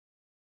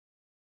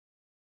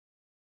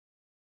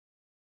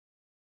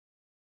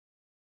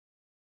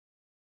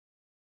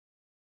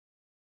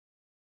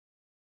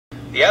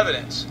the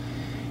evidence.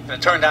 And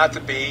it turned out to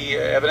be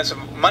evidence of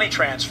money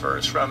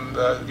transfers from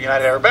the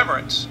United Arab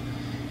Emirates,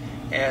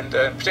 and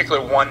in particular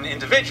one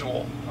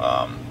individual.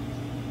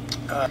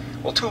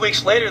 Well, 2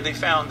 weeks later they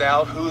found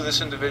out who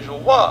this individual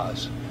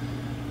was.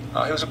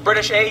 He was a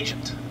British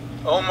agent,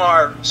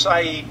 Omar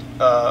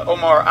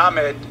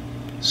Ahmed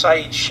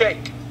Saeed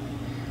Sheikh,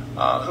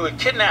 who had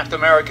kidnapped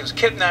Americans,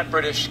 kidnapped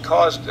British,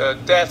 caused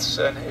deaths,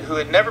 and who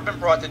had never been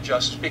brought to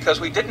justice because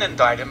we didn't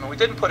indict him and we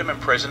didn't put him in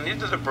prison, neither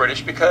did the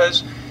British,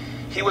 because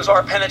he was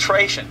our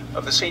penetration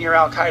of the senior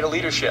al-Qaeda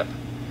leadership.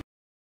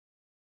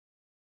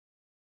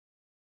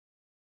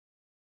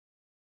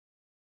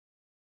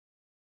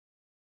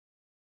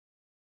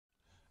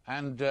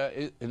 And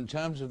in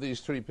terms of these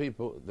three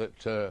people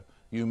that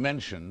you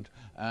mentioned,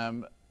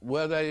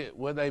 were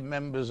they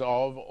members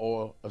of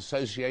or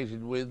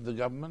associated with the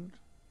government?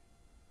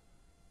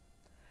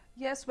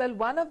 Yes, well,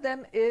 one of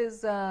them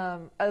is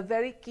a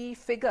very key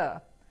figure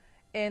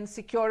in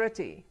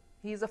security.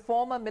 He's a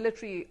former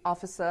military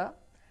officer.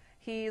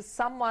 He is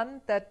someone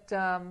that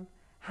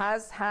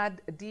has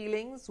had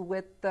dealings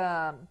with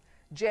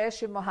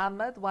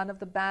Jaish-e-Mohammed, one of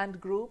the banned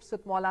groups,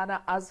 with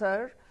Maulana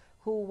Azhar,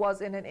 who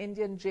was in an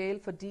Indian jail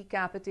for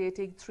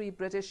decapitating 3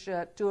 British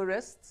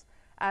tourists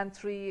and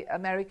 3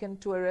 American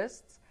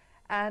tourists.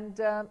 And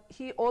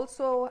he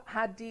also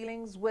had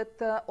dealings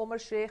with Omar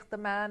Sheikh, the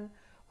man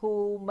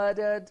who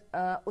murdered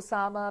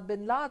Osama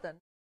bin Laden.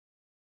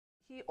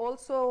 He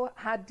also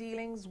had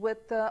dealings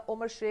with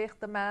Omar Sheikh,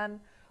 the man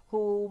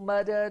who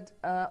murdered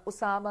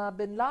Osama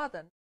bin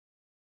Laden.